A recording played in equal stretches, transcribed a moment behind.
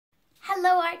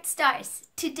Hello Art Stars!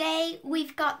 Today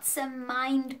we've got some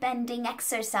mind-bending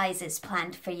exercises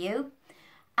planned for you.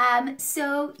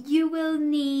 So you will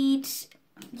need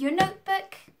your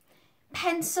notebook,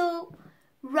 pencil,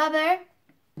 rubber,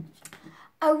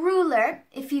 a ruler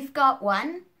if you've got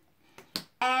one,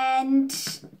 and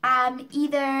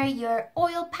either your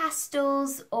oil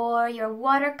pastels or your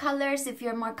watercolors if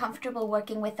you're more comfortable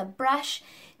working with a brush.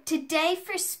 Today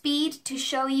for speed, to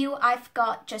show you, I've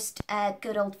got just a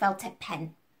good old felt tip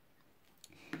pen.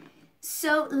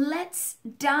 So let's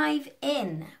dive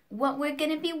in. What we're going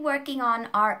to be working on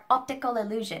are optical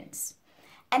illusions.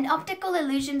 And optical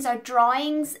illusions are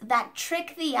drawings that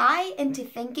trick the eye into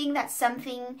thinking that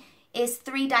something is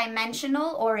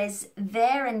three-dimensional or is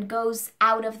there and goes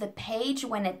out of the page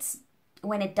when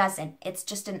it doesn't. It's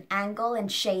just an angle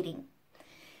and shading.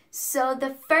 So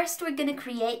the first we're going to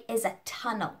create is a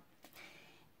tunnel.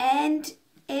 And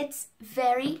it's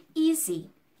very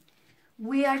easy.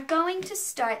 We are going to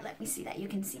start, let me see that you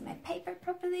can see my paper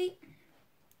properly.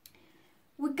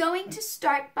 We're going to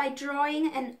start by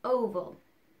drawing an oval.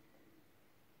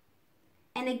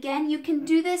 And again, you can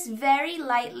do this very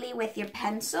lightly with your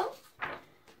pencil.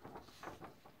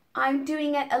 I'm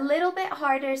doing it a little bit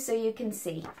harder so you can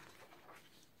see.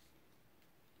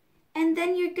 And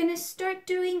then you're going to start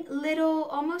doing little,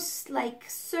 almost like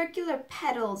circular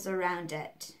petals around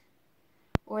it,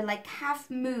 or like half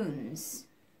moons.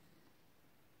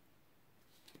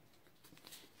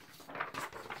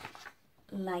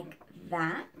 Like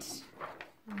that.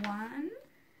 1.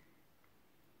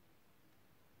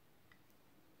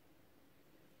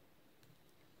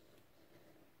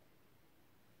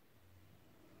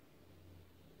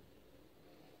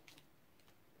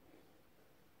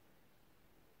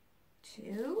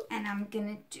 2, and I'm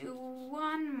gonna do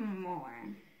one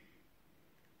more.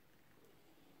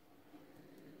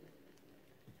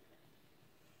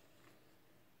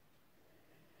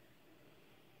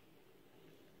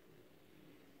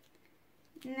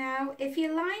 Now, if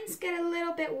your lines get a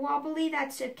little bit wobbly,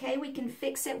 that's okay. We can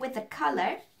fix it with a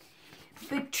color.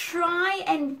 But try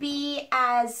and be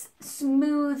as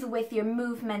smooth with your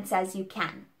movements as you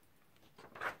can.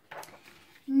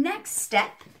 Next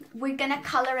step, we're going to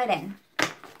color it in.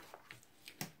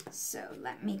 So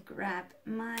let me grab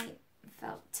my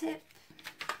felt tip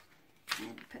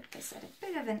and put this at a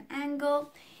bit of an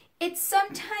angle. It's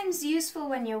sometimes useful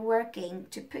when you're working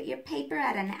to put your paper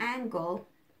at an angle,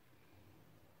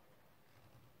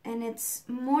 and it's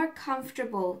more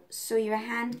comfortable so your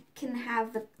hand can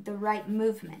have the right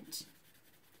movement.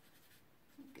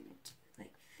 I'm going to do it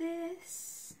like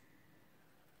this.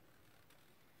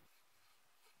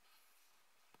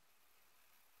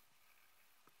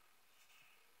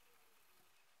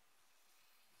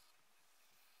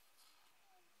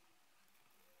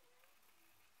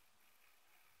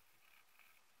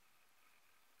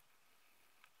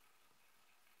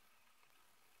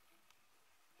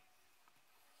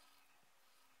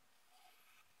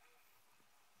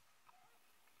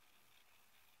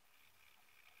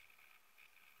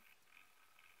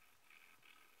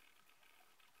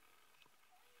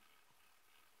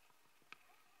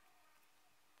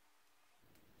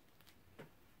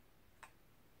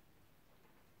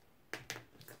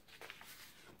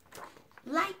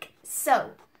 Like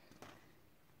so.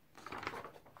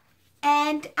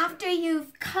 And after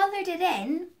you've colored it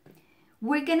in,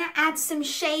 we're going to add some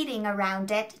shading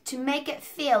around it to make it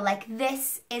feel like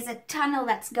this is a tunnel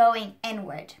that's going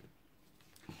inward.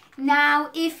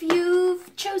 Now, if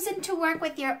you've chosen to work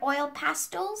with your oil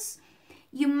pastels,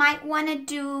 you might want to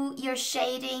do your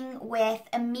shading with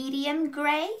a medium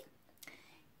gray.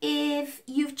 If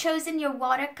you've chosen your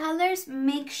watercolors,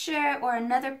 make sure, or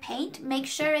another paint, make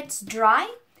sure it's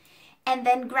dry, and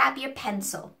then grab your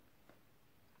pencil.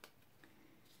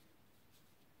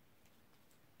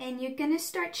 And you're going to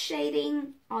start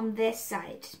shading on this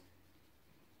side.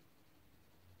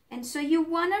 And so you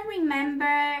want to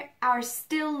remember our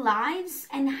still lives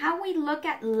and how we look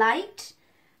at light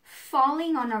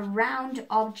falling on a round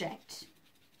object.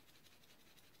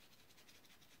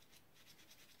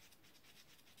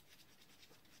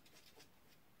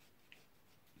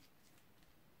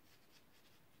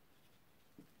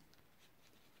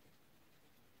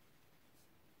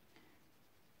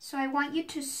 So I want you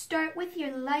to start with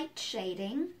your light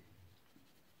shading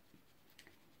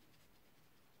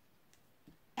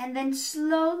and then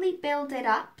slowly build it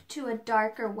up to a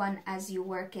darker one as you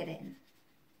work it in.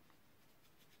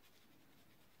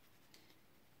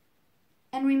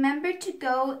 And remember to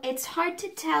go, it's hard to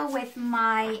tell with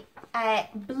my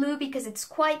blue because it's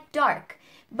quite dark,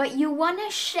 but you want to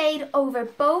shade over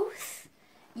both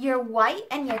your white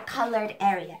and your colored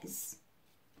areas.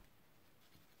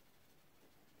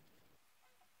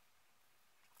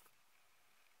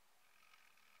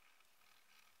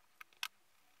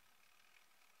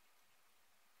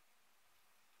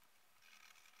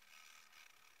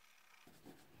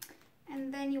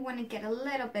 And then you want to get a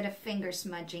little bit of finger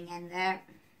smudging in there.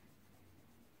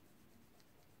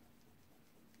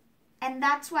 And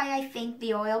that's why I think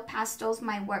the oil pastels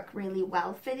might work really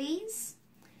well for these.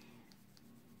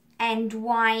 And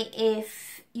why,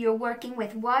 if you're working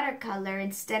with watercolor,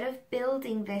 instead of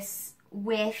building this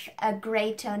with a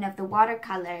gray tone of the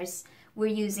watercolors, we're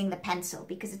using the pencil,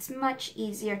 because it's much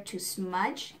easier to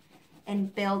smudge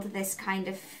and build this kind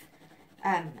of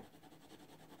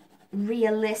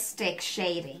realistic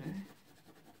shading.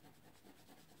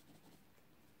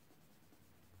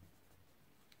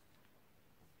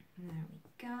 There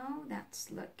we go, that's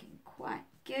looking quite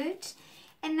good.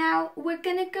 And now we're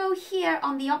gonna go here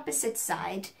on the opposite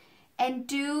side and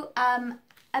do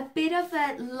a bit of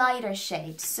a lighter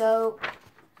shade. So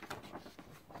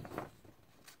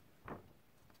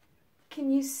can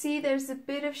you see there's a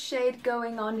bit of shade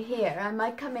going on here? I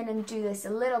might come in and do this a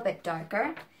little bit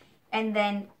darker and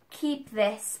then keep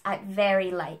this at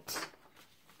very light.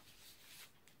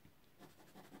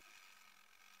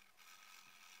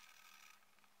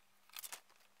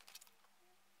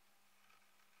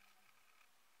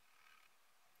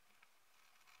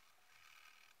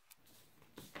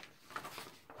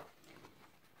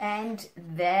 And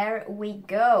there we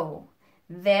go.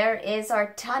 There is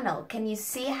our tunnel. Can you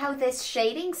see how this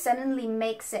shading suddenly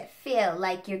makes it feel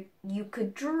like you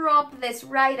could drop this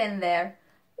right in there?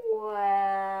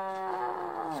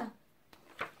 Wow.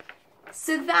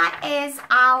 So that is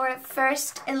our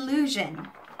first illusion.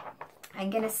 I'm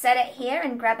gonna set it here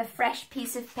and grab a fresh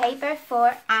piece of paper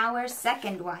for our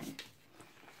second one.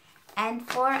 And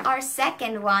for our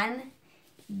second one,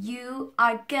 you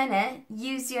are gonna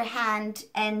use your hand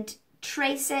and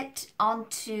trace it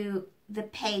onto the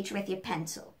page with your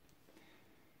pencil.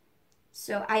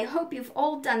 So I hope you've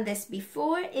all done this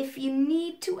before. If you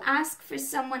need to ask for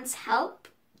someone's help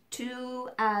to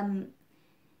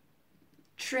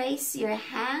trace your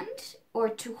hand or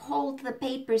to hold the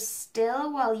paper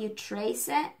still while you trace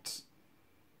it,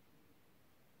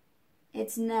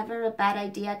 it's never a bad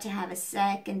idea to have a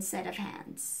second set of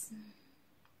hands.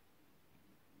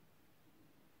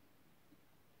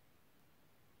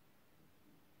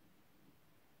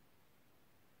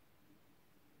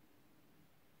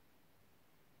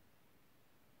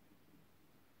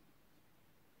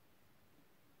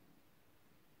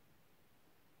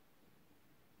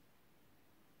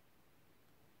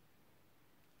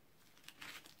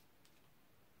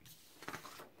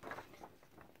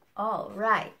 All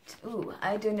right. Ooh,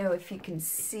 I don't know if you can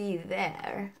see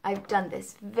there. I've done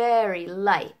this very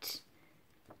light.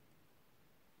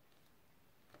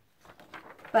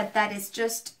 But that is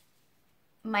just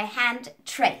my hand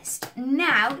traced.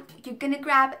 Now you're gonna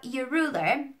grab your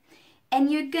ruler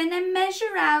and you're gonna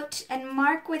measure out and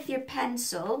mark with your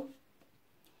pencil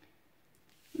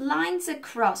lines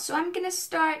across. So I'm gonna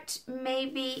start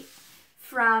maybe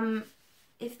from,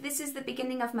 if this is the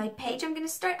beginning of my page, I'm going to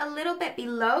start a little bit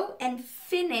below and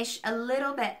finish a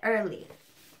little bit early.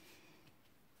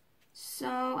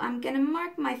 So I'm going to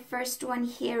mark my first one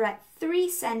here at 3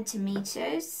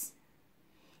 centimeters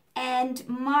and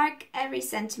mark every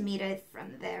centimeter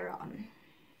from there on.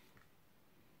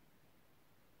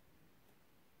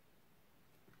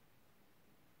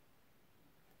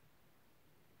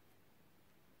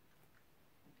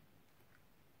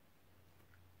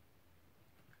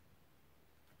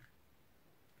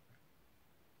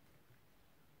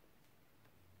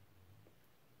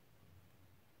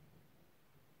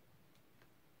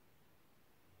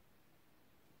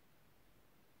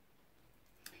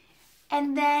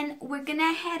 And then we're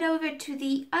gonna head over to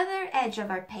the other edge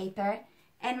of our paper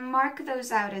and mark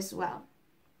those out as well.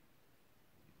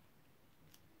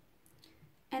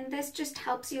 And this just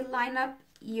helps you line up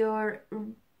your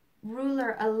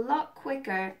ruler a lot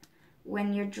quicker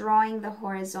when you're drawing the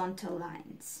horizontal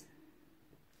lines.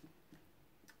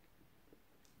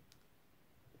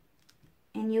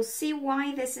 And you'll see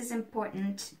why this is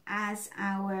important as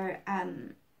our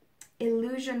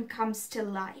illusion comes to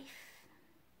life.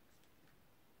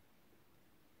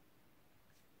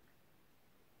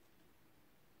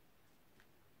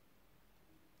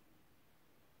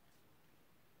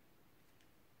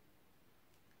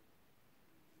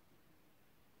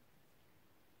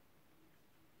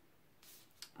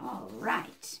 All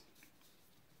right.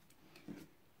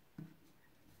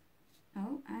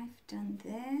 Oh, I've done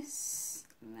this.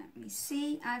 Let me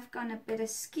see. I've gone a bit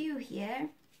askew here.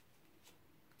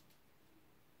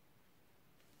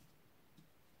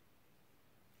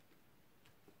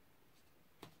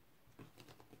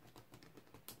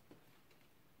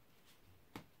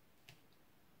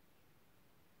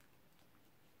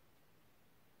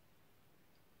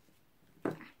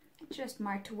 just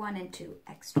marked 1 and 2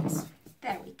 extras.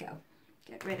 There we go.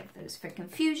 Get rid of those for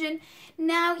confusion.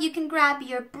 Now you can grab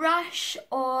your brush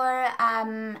or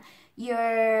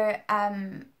your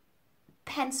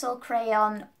pencil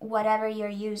crayon, whatever you're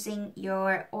using,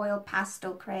 your oil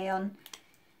pastel crayon.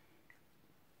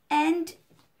 And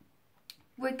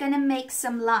we're gonna make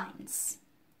some lines.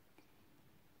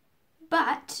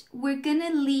 But we're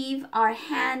gonna leave our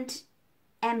hand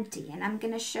empty, and I'm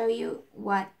gonna show you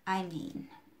what I mean.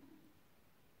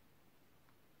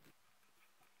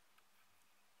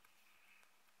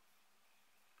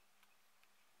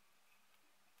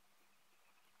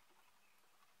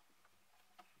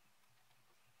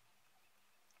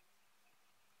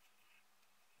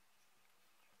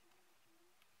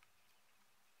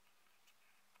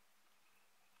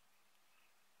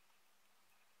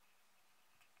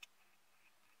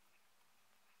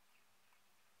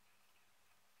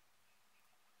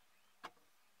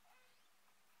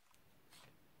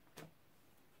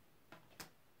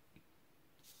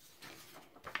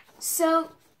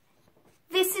 So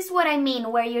this is what I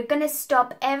mean, where you're going to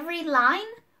stop every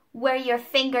line where your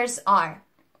fingers are.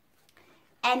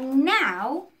 And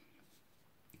now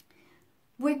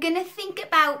we're going to think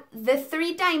about the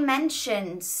 3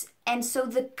 dimensions, and so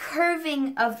the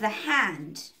curving of the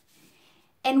hand.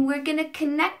 And we're going to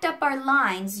connect up our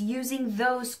lines using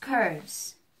those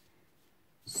curves.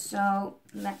 So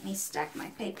let me stack my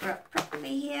paper up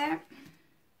properly here.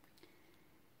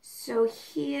 So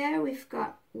here we've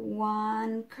got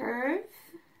one curve.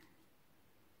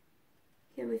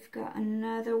 Here we've got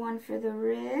another one for the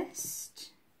wrist.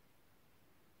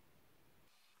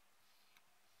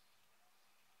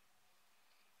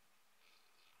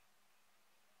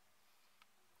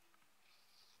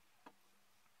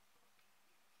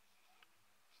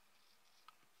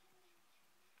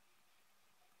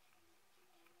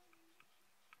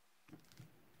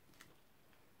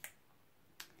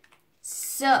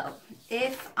 So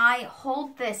if I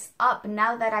hold this up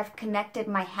now that I've connected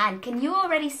my hand, can you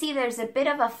already see there's a bit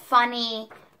of a funny,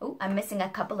 oh, I'm missing a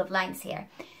couple of lines here.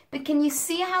 But can you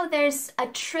see how there's a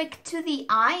trick to the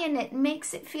eye and it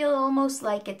makes it feel almost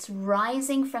like it's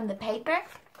rising from the paper?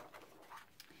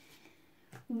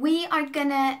 We are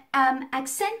gonna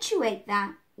accentuate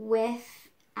that with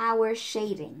our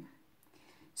shading.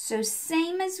 So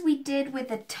same as we did with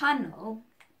the tunnel,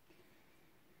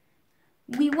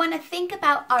 we want to think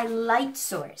about our light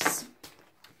source.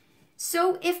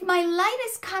 So if my light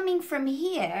is coming from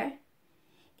here,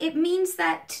 it means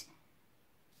that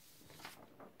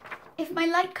if my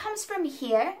light comes from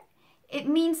here, it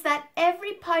means that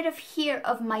every part of here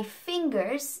of my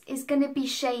fingers is going to be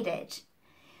shaded.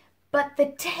 But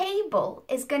the table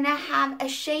is going to have a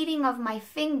shading of my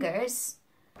fingers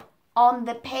on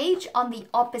the page on the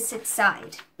opposite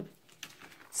side.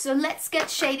 So let's get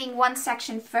shading one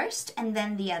section first and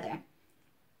then the other.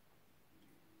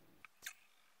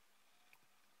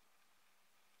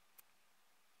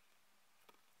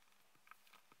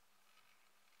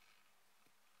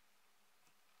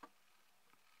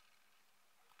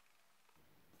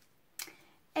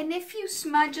 And if you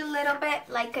smudge a little bit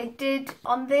like I did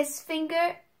on this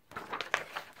finger,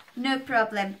 no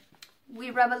problem.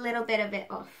 We rub a little bit of it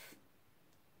off.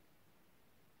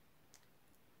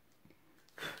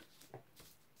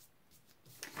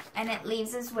 And it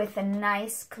leaves us with a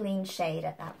nice clean shade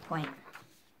at that point.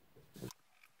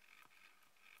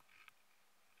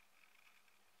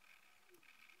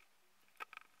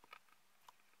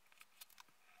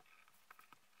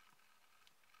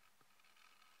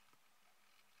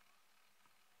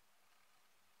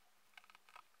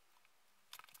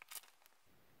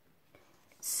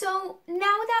 So now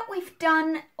that we've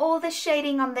done all the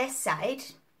shading on this side,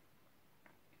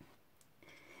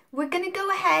 we're going to go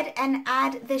ahead and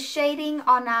add the shading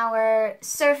on our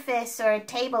surface or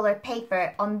table or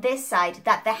paper on this side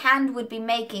that the hand would be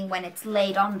making when it's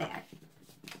laid on there.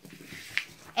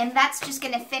 And that's just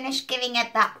going to finish giving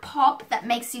it that pop that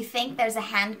makes you think there's a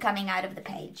hand coming out of the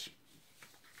page.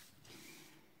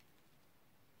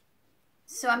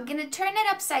 So I'm going to turn it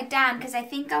upside down because I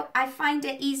think I find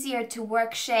it easier to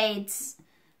work shades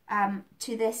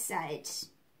to this side.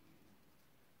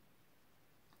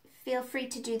 Feel free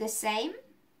to do the same.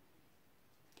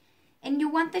 And you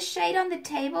want the shade on the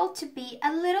table to be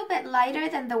a little bit lighter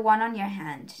than the one on your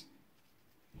hand.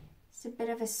 It's a bit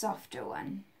of a softer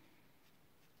one.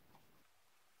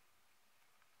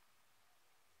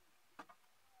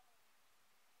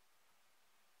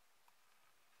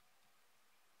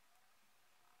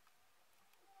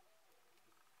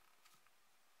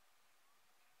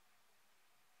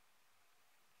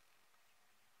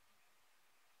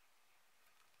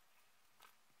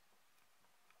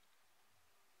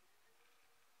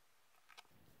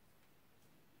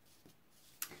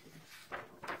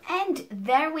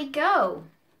 there we go.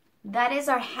 That is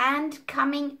our hand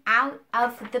coming out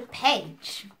of the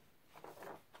page.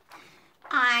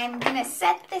 I'm gonna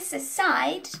set this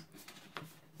aside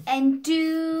and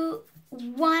do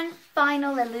one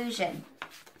final illusion.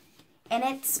 And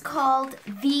it's called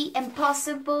the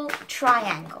impossible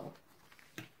triangle.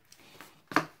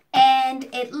 And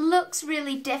it looks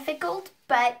really difficult,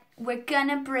 but we're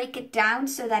gonna break it down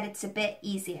so that it's a bit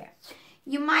easier.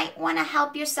 You might wanna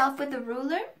help yourself with a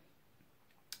ruler.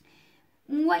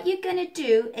 What you're gonna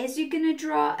do is you're gonna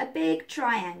draw a big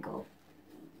triangle.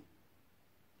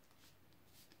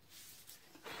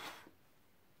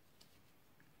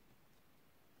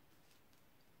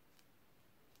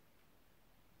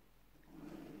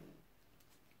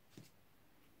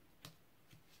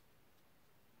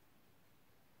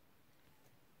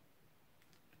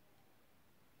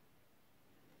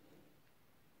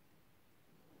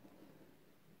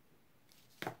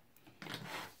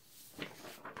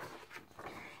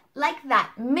 Like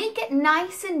that. Make it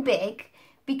nice and big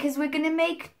because we're going to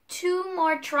make 2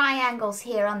 more triangles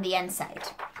here on the inside.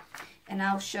 And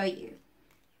I'll show you.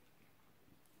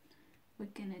 We're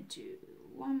going to do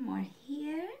one more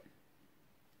here.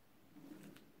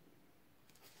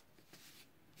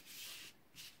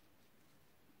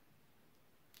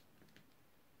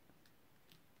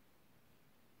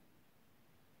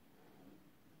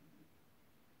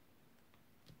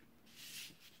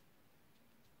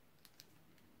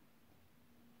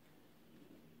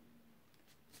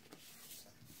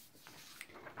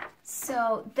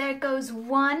 So there goes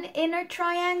one inner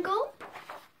triangle.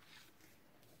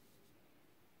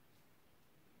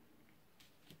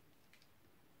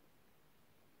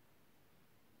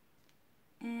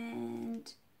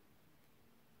 And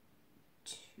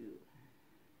 2.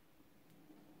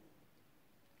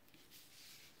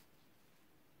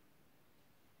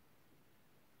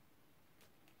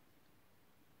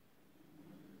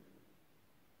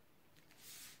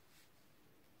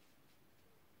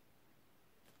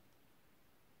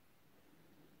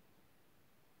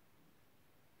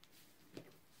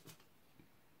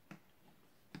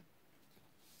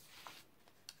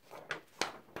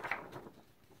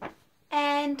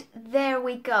 And there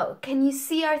we go. Can you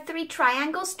see our 3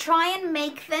 triangles? Try and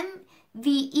make them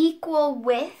the equal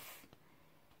width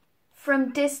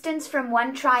from distance from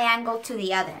one triangle to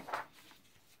the other.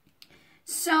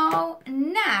 So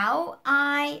now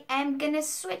I am going to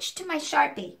switch to my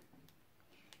Sharpie.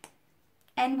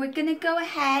 And we're going to go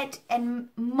ahead and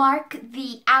mark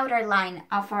the outer line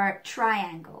of our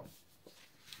triangle.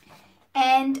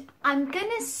 And I'm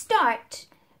going to start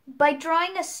by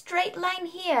drawing a straight line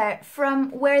here from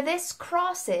where this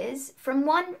crosses from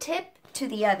one tip to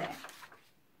the other.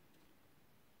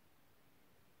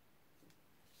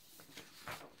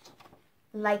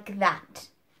 Like that.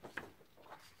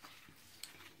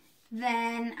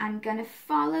 Then I'm going to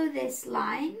follow this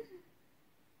line.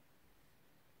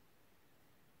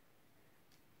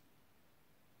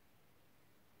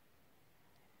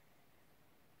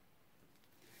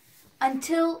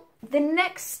 Until the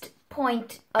next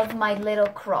point of my little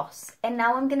cross. And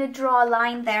now I'm going to draw a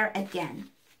line there again.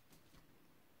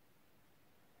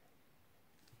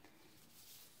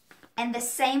 And the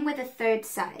same with the third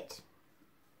side.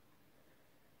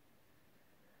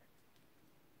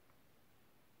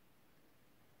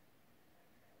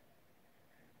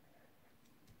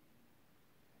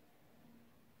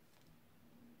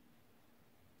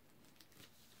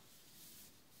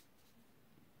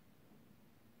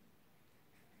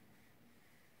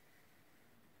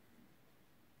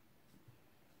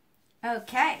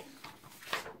 Okay,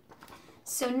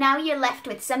 so now you're left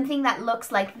with something that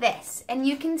looks like this. And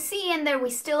you can see in there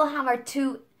we still have our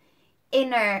 2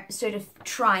 inner sort of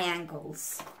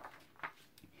triangles.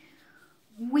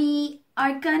 We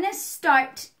are going to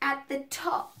start at the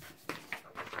top.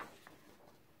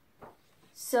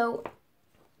 So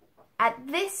at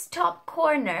this top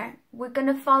corner, we're going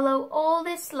to follow all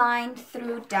this line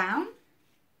through down.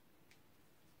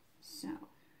 So.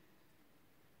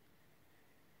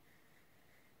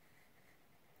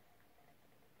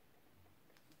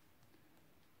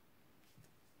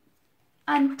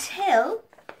 Until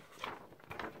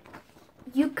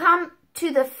you come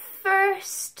to the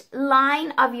first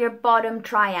line of your bottom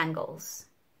triangles.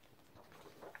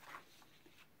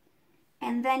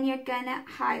 And then you're going to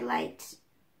highlight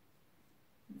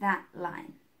that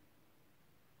line.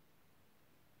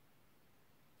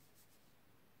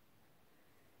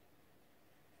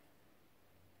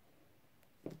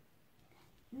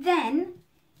 Then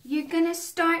you're going to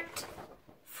start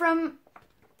from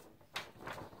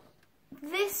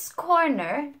this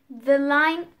corner, the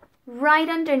line right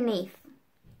underneath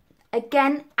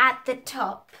again at the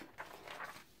top.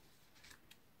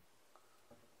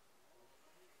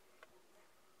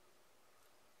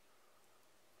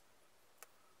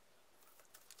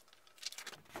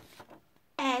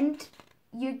 And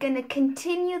you're going to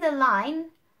continue the line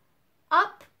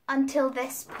up until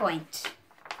this point.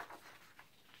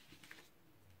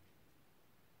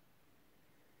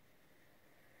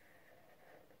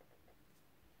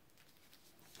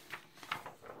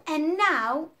 And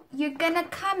now you're going to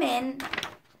come in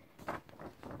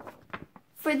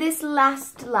for this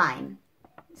last line.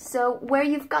 So where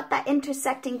you've got that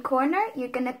intersecting corner, you're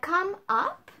going to come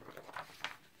up.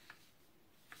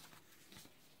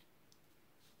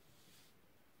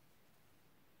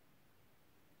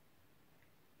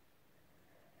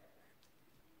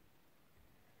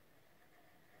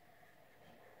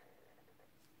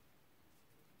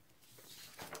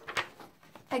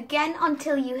 Again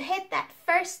until you hit that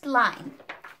first line,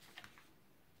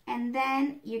 and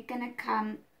then you're gonna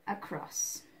come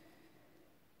across.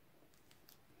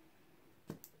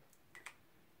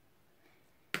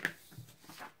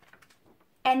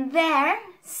 And there,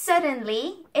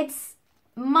 suddenly, it's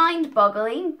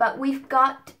mind-boggling, but we've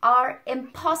got our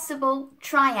impossible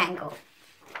triangle.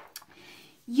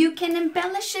 You can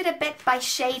embellish it a bit by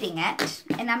shading it,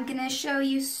 and I'm gonna show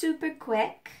you super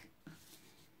quick.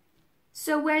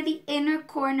 So where the inner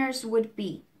corners would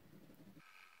be.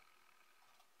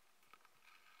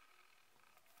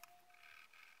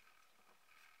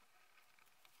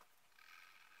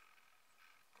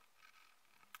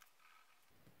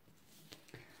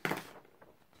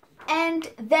 And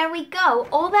there we go.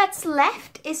 All that's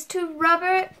left is to rub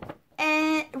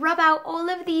out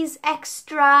all of these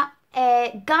extra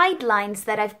guidelines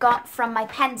that I've got from my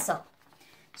pencil.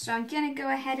 So I'm gonna go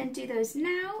ahead and do those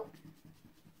now.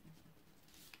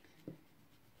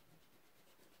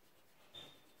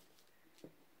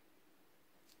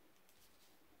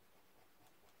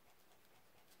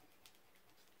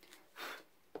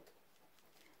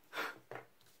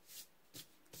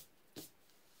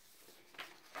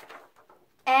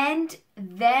 And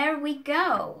there we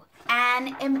go,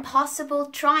 an impossible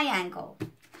triangle.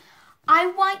 I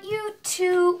want you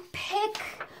to pick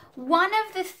one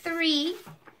of the three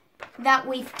that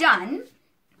we've done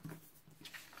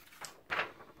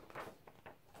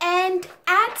and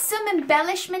add some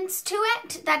embellishments to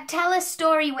it that tell a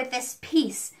story with this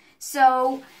piece.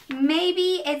 So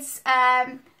maybe it's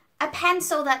a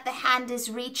pencil that the hand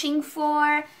is reaching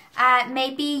for.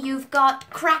 Maybe you've got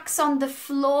cracks on the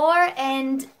floor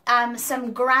and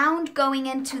some ground going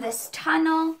into this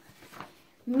tunnel.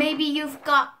 Maybe you've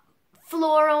got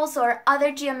florals or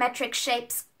other geometric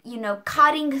shapes, you know,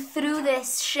 cutting through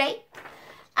this shape.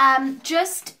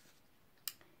 Just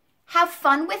have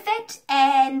fun with it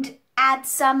and add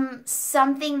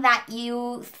something that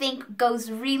you think goes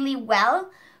really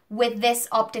well with this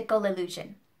optical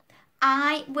illusion.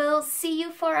 I will see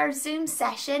you for our Zoom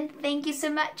session. Thank you so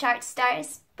much, Art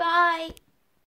Stars. Bye.